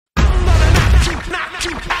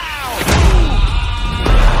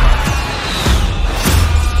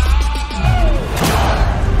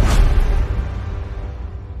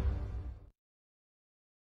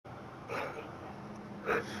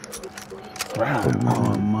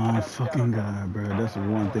Oh my fucking god, bro. That's the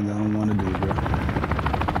one thing I don't want to do, bro.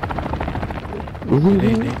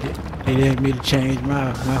 They didn't me to change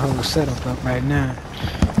my whole setup up right now.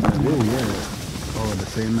 Yeah. Oh, the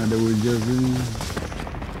same night that we just in.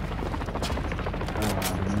 Oh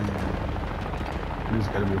man, this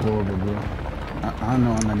gotta be horrible, bro. I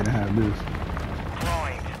know I'm not gonna have this.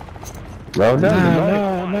 No,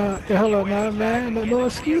 No. Hey, hold on now, man. No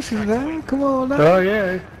excuses, man. Come on now. Oh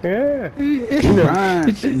yeah.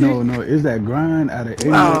 Grind? No. Is that grind out of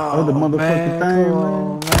any other motherfucking thing, come man?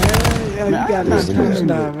 on, man. Yeah, Man, you got I'm an not excuse doing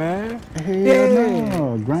now, it. man.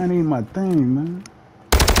 Hell no, grind ain't my thing, man.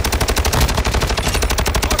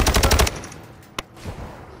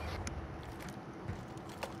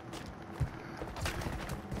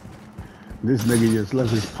 This nigga just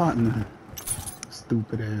left his partner.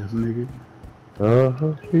 Stupid ass nigga.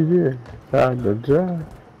 He did. Time to drive.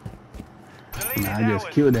 Nah, I just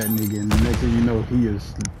killed that nigga, and the next thing you know, he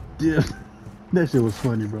is. That shit was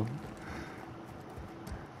funny, bro.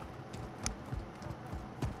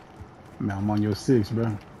 Man, I'm on your 6,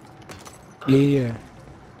 bro. Yeah.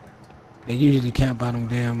 They usually camp out them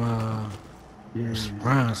damn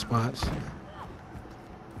brown spots.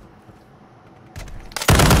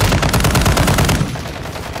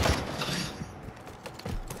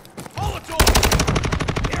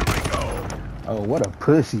 Oh, what a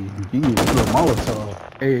pussy. You need to put a Molotov.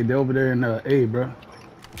 Hey, they over there in A, bro.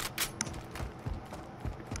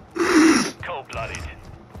 Cold-blooded.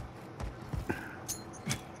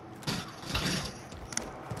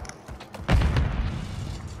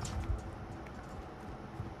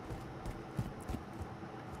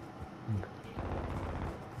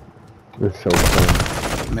 It's so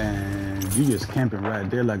fun. Man, you just camping right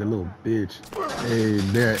there like a little bitch. Hey,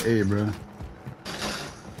 there, A, bro.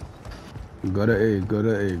 Go to A, go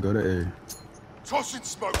to A, go to A. Tossing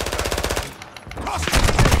smoke.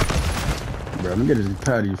 Bro, I'm getting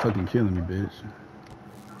tired of you fucking killing me, bitch.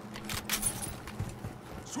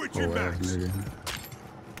 Switching Ass nigga.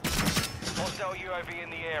 Hostile UAV in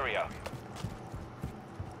the area.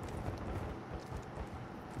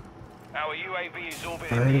 Our UAV is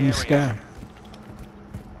orbiting Right in the sky.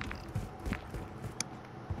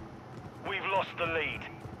 We've lost the lead.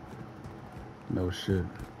 No shit.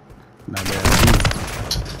 Not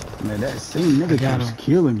bad. Man, that same nigga keeps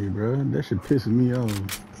killing me, bro. That shit pisses me off.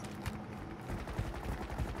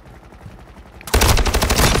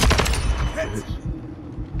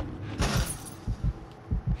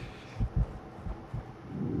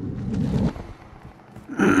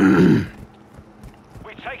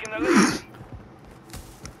 We've taken the lead.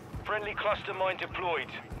 Friendly cluster mine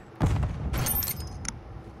deployed.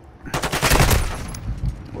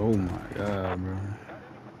 Oh my god, bro.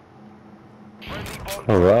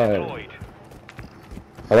 All right.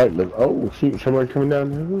 I like the. Oh, shoot! Somebody coming down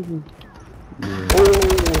there. Yeah.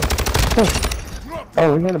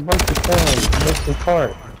 Oh, we got a bunch of sounds. Bunch of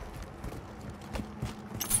part.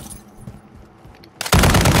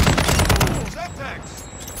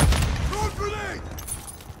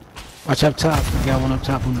 Watch up top. We got one up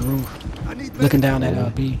top on the roof. Looking down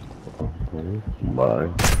at B. Oh my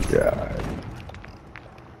god.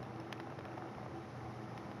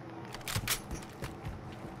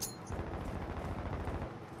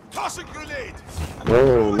 Tossing grenade.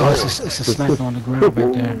 Oh, Oh, it's a sniper on the ground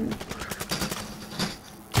back there.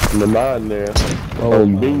 The mine there. Oh,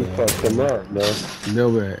 B fucked him up, though.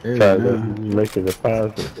 Nowhere. Hey, Tried to man. make it a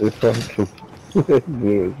positive. It's fucking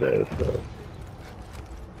good that stuff.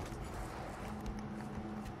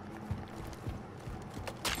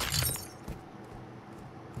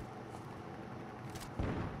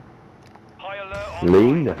 High alert on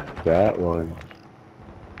Lean that one.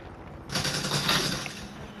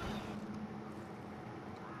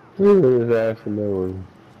 Look at his ass in that one.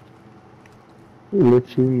 What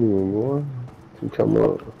you doing, boy? You come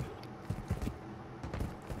up.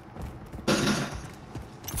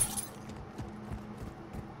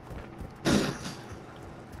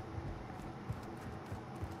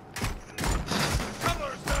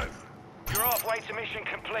 You're halfway to mission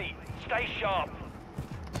complete. Stay sharp.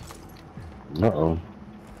 Uh-oh.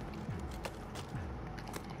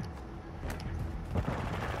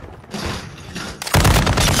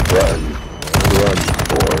 Run,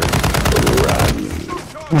 boy, run.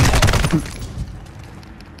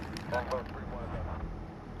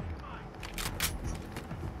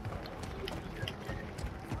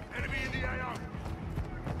 Enemy in the AO.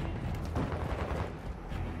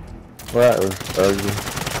 That was ugly.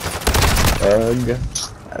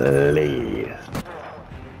 Ugly.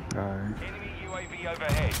 Alright. Enemy UAV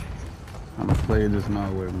overhead. I'm gonna play this my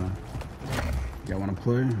way, man. Y'all wanna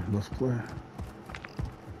play? Let's play.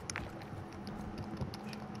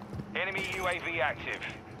 Enemy UAV active.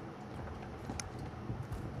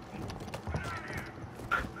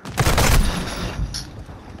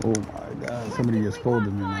 Oh my god, somebody just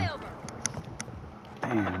folded me now.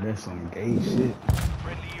 Damn, that's some gay shit.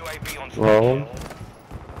 Friendly UAV on station. Wrong.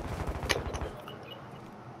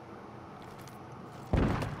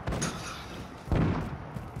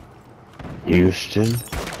 Houston,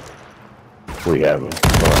 we have a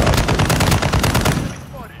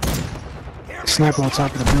Sniper on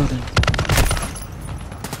top of the building.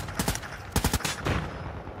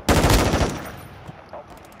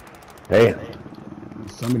 damn.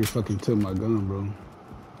 Somebody fucking took my gun, bro.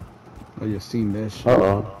 I just seen that shit.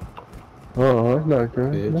 That's not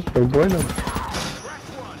good. Bitch. That's no bueno.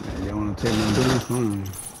 Y'all wanna take my gun? Fine.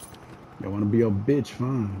 Y'all wanna be a bitch?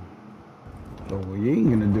 Fine. But we ain't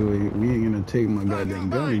gonna do it. We ain't gonna take my goddamn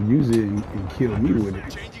gun and use it and kill me with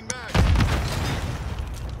it.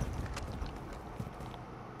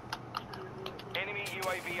 Enemy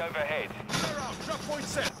UAV overhead. Drop point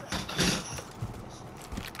set.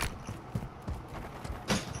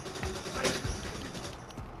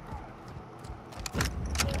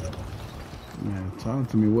 Man, talk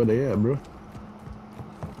to me where they at, bro.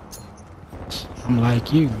 I'm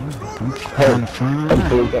like you. I'm trying to find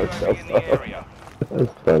out. In the area.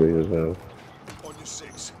 That's funny as hell. On your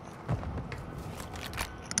 6.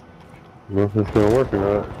 Nothing's gonna work or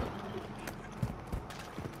not.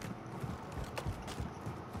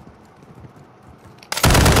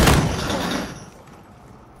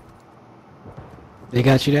 They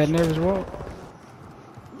got you that nervous, Walt?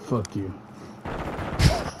 Fuck you.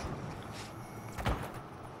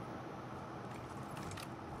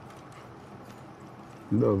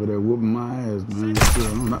 You over there whooping my ass, man. Shit,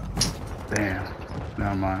 I'm not. Damn.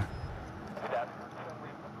 Never mind.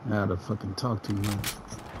 I had to fucking talk too much.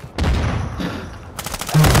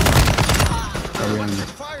 Hurry on me.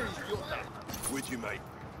 With you, mate.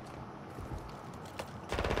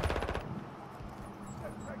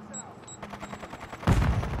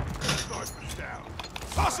 Sniper's down.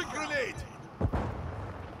 Toss a grenade.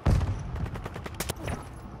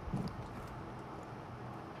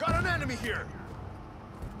 Got an enemy here.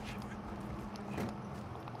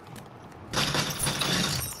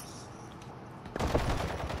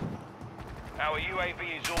 Our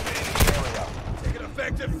UAV is orbiting the area. Taking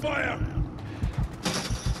effective fire.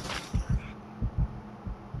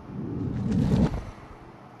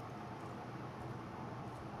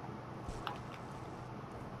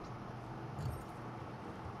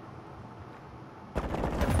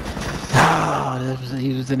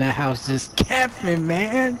 He was in that house just camping,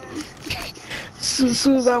 man. As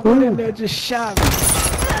soon as I went in there, just shot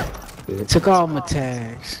me. Took all my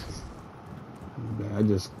tags. I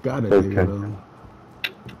just got it, Okay. nigga,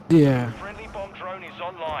 though. Yeah. Friendly bomb drone is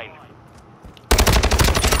online.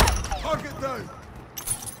 Target down.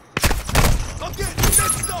 I'm getting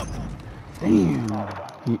mixed up.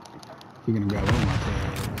 Damn. He gonna grab all my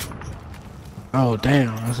tags. Oh,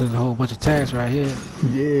 damn. That's a whole bunch of tags right here.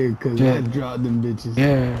 Yeah, cause Yeah. I dropped them bitches.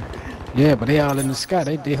 Yeah. Yeah, but they all in the sky.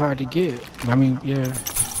 They hard to get. I mean, yeah.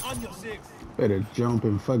 On your 6. Better jump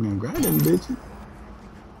and fucking grab them bitches.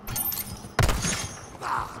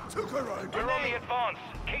 We're on the advance.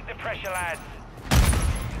 Keep the pressure, lads.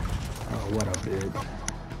 Oh, what a bitch.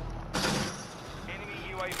 Enemy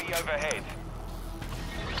UAV overhead.